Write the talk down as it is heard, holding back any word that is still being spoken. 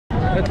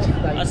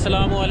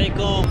अस्सलाम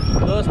वालेकुम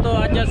दोस्तों,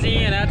 अज असी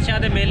इनायत शाह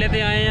के मेले ते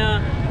आए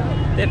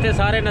हैं। इतने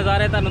सारे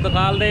नज़ारे तुहानू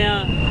दिखाते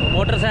हैं।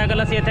 मोटरसाइकिल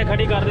असी इतने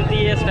खड़ी कर दी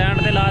है,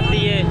 स्टैंड से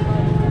लाती है,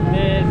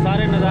 तो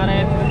सारे नज़ारे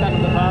तुहानू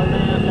दिखाते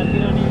हैं।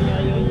 लगी होनी भी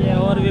आई हुई है,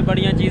 और भी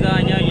बड़िया चीज़ा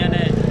आई हुई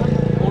ने।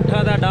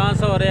 ऊँठा का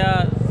डांस हो रहा,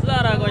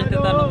 सारा कुछ तो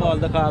तुहानू माहौल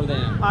दिखाते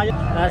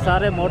हैं।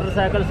 सारे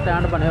मोटरसाइकिल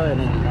स्टैंड बने हुए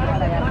हैं।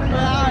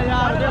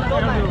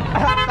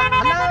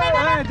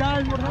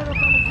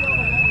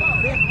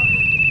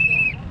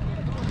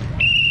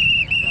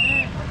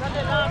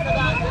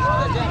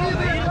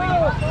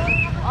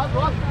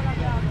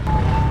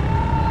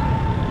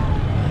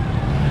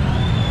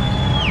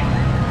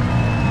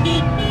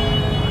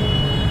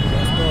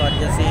 दोस्तों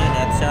अज असी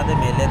इनायत शाह के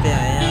मेले ते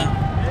आए हैं।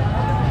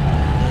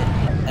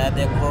 यह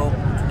देखो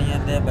ऊँटनियां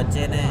के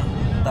बच्चे ने,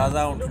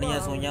 ताज़ा ऊँटनियां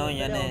सूइयां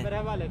हुई ने।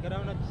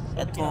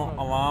 इत्थों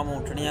आवाम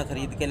ऊँटनियां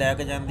खरीद के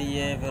लैके जाती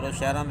है, फिर वो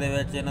शहरों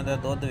के इन्हों का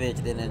दुध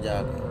वेचते हैं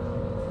जाके।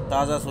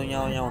 ताज़ा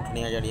सूइयां हुई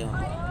ऊँटनियां जड़ियाँ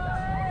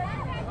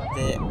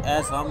ते ए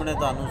सामने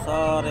तुहानू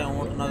सारे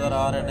ऊँट नज़र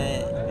आ रहे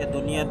हैं। ये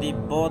दुनिया की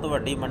बहुत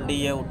वड्डी मंडी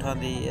है ऊँटों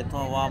की।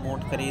 इत्थों आवाम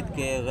ऊँट खरीद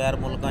के गैर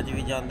मुल्कों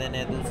भी जाते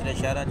हैं, दूसरे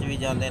शहरों भी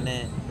जाते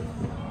हैं।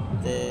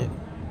 तो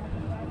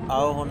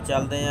आओ हुण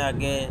चलते हैं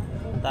अगे,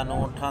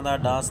 तुहानू ऊँटों का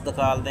डांस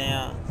दिखाते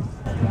हैं।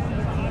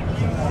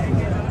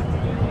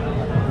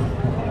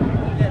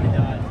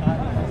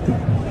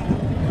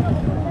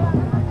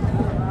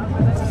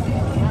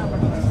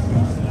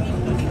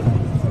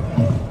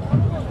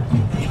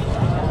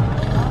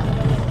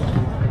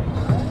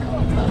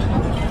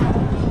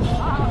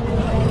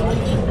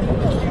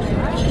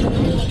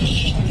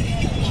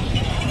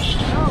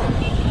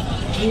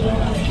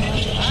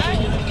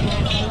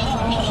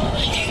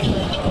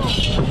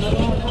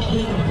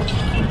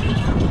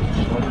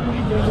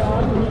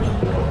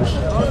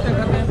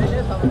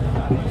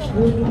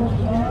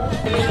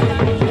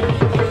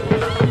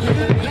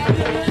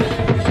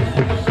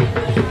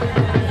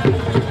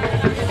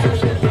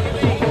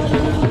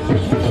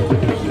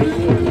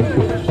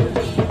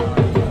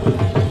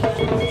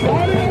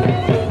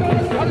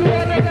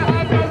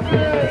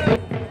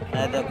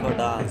 देखो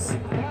डांस,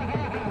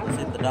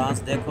 डांस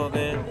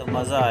देखोगे तो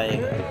मज़ा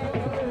आएगा।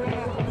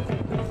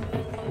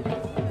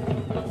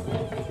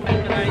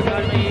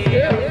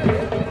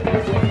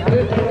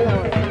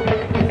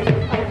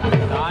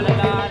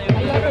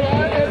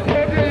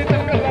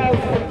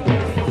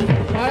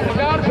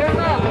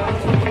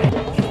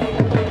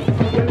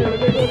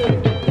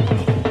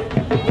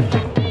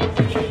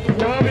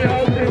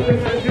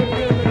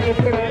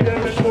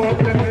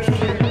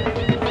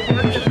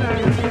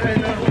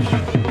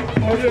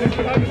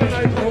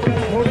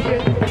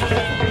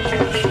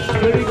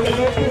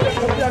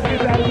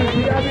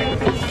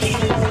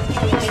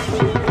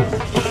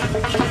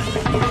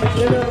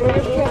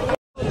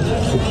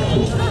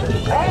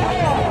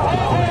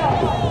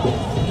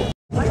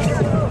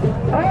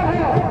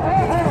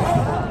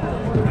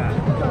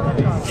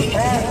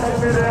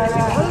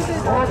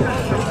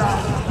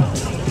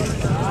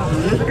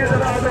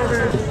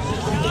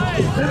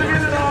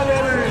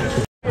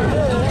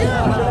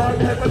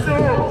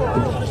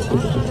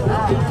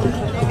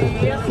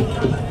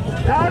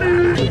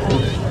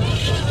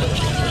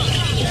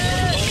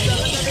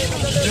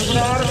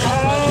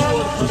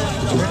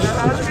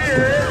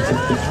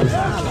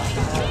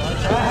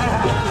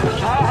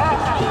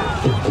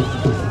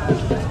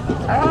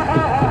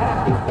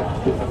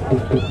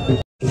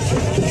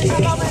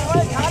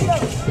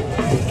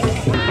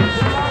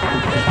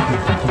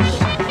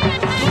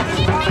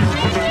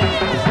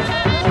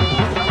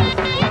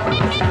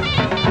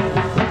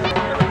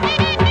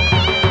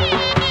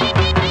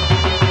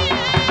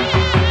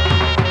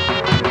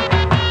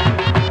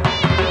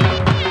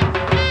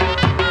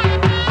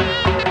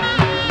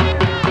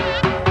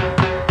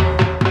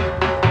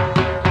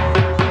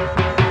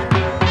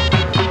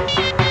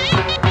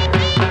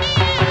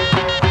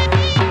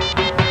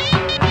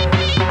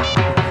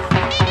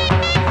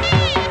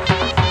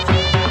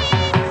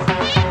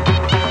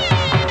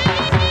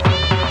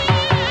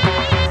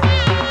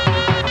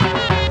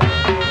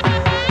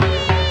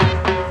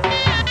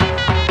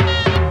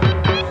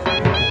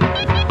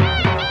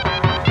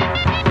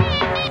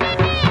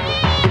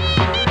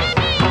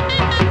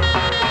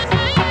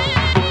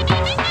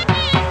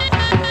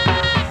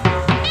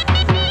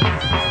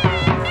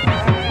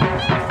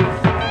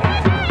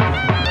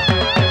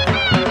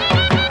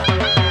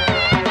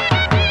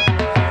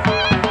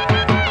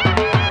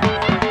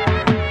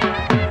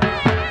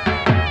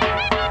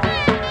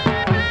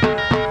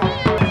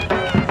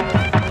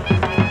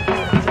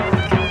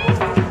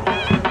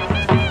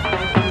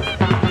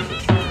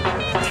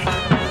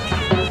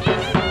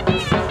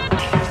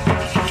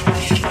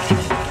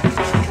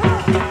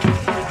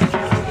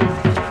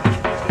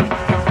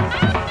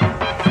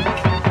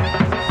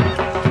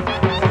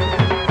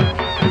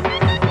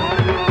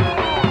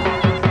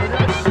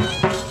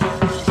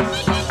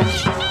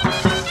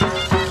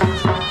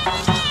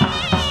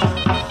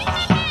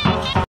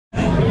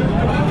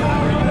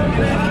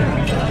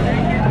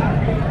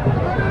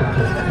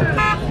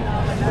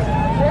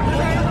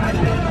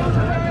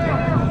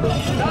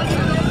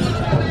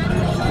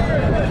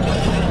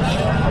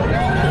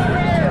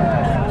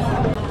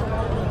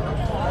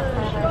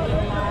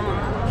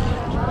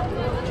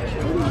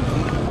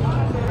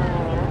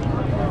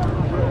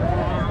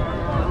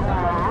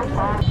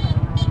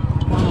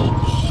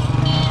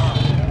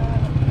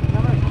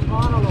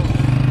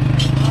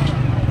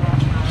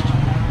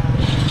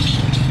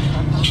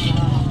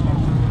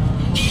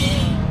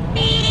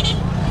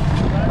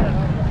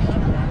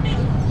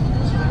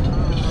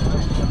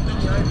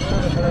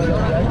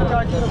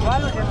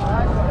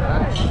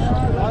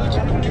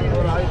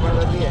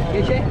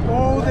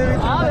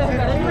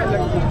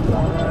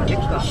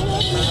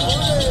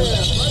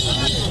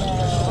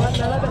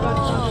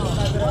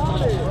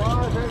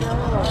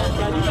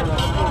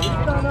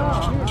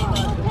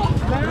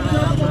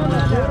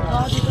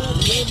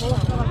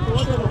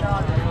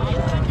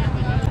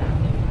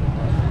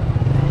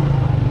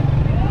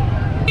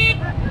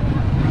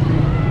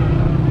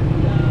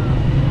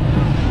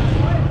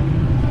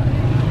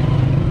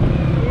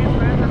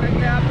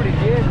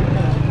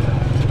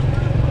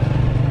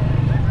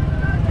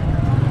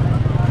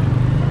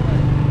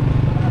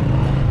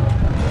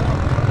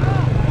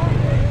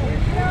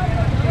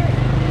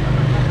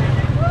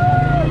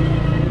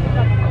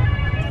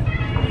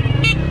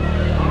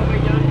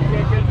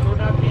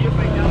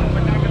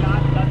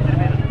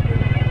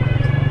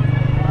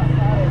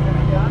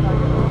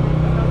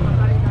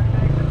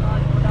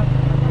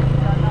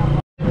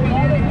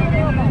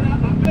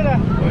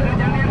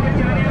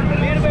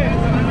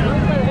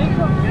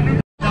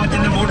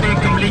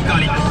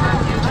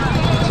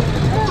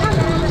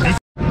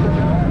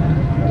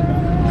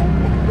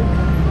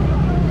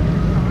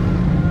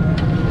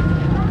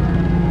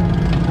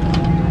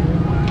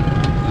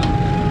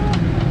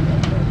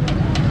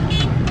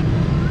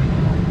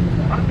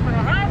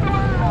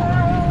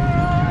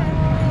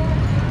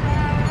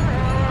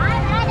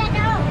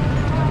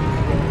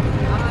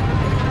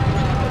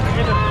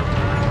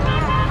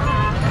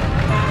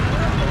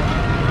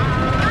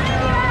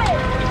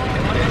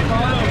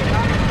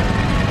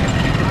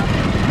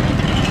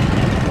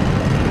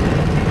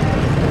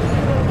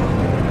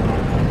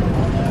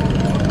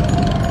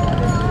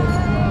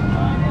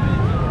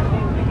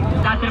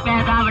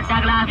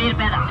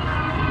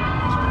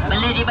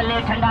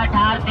 ठंडा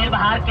ठार सिर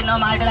बहार किन्नो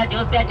मार्गला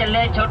जूस पे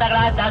चले छोटा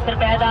गिलास 10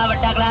 रुपए का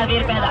वड्डा गिलास 20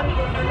 रुपए का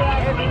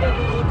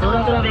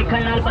दूरों दूरों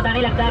वेखण नाल पता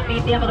नहीं लगता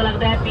पीतियां पता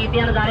लगता है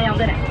पीतियां नजारे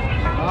आउंदे ने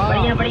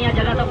बड़ियां बड़ियां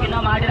जगह तो किन्नो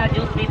मार्गला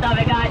जूस पीता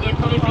होगा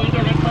इत्थों भी पी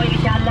के वेखो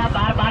इंशाअल्लाह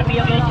बार बार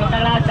पियोगे छोटा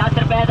गिलास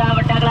 10 रुपए का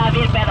वड्डा गिलास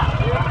 20 रुपए का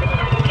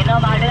किन्नो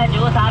मार्गला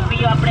जूस आप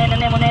पियो अपने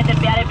नन्हे मुन्ने ते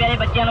प्यारे प्यारे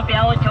बच्चों को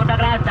पियाओ छोटा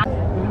गिलास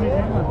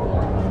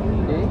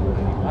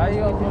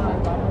आइयो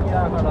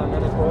क्या खड़ा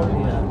मैंने खोल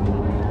दिया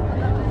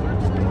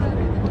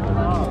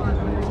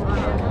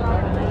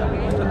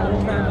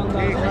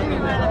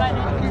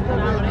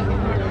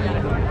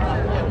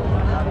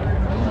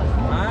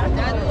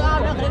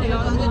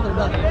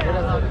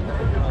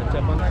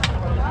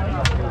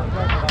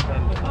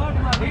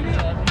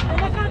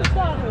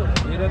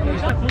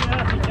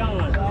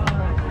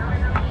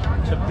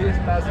छब्बीस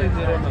पैसे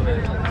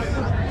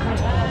 090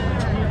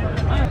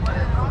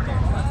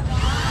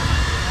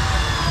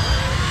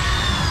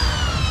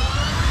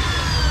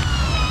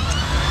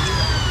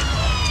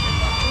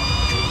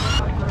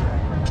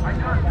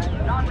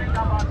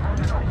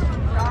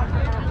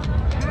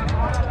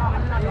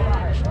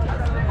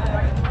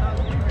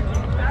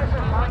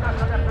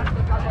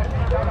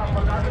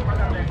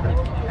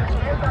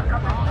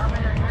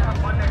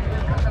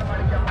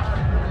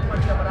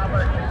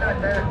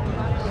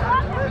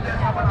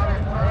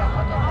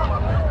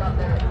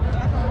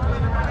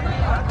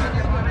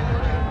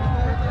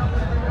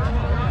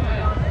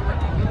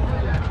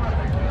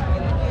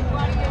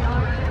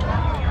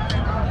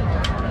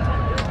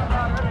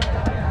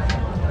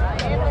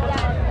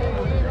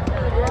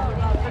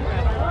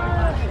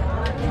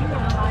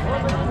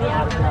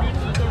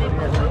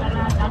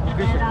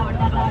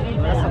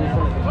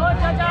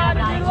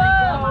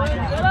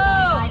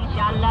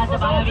 इंशाअल्लाह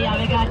दोबारा भी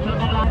आवेगा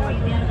छोटा गिलास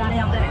पीते हैं सारे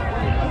आउंदे ने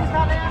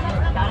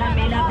सारा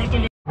मेला देख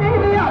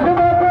के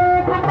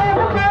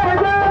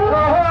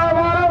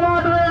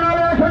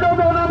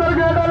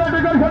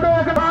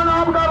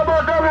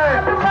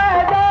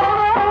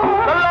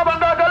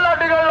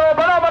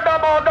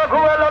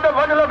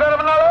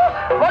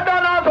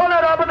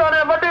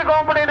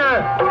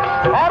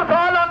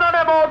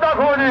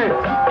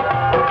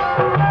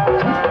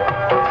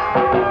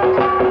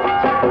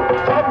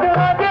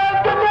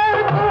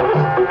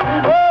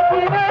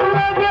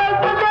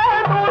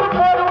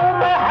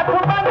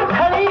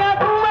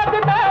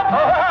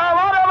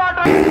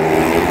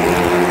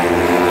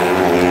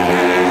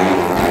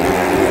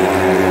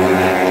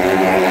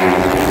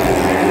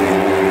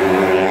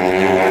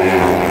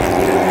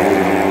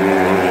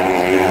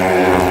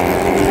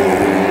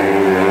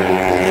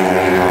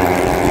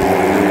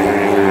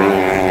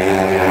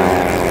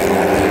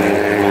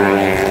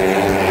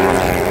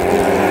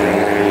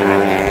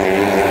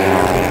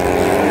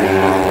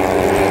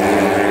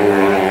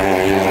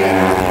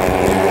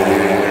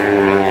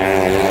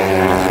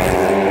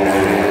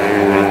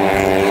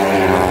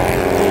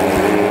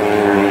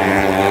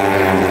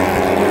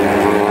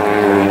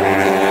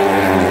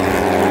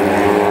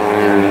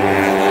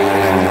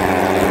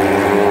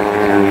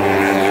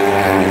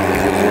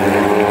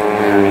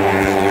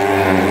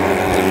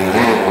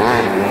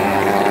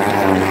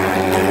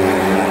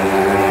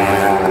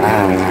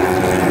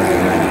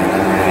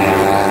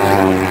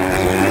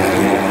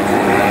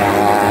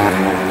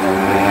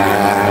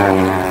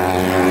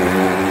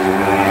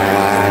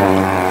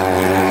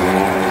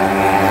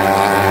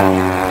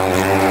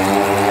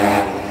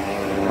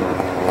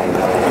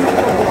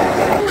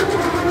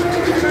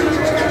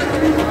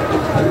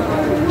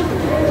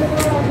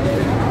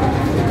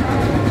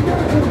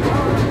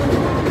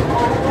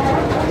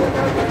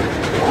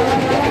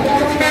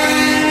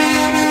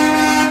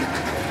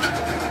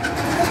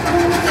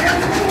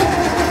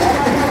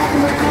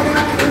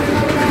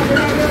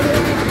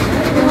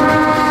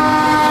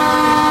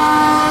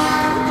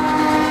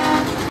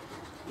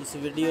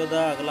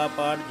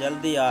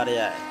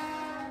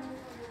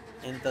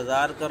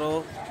इंतज़ार करो।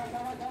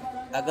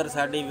 अगर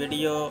साड़ी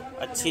वीडियो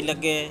अच्छी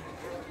लगे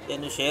तो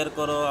इनू शेयर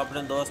करो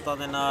अपने दोस्तों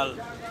के नाल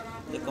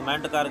ते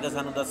कमेंट करके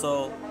सानू दसो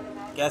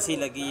कैसी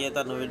लगी है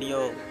तुहानू वीडियो।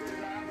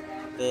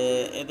 तो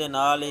ये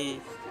नाल ही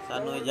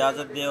सानू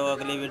इजाज़त दिओ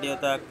अगली वीडियो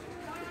तक।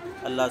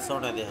 अल्लाह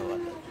सोने दे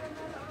हवाले।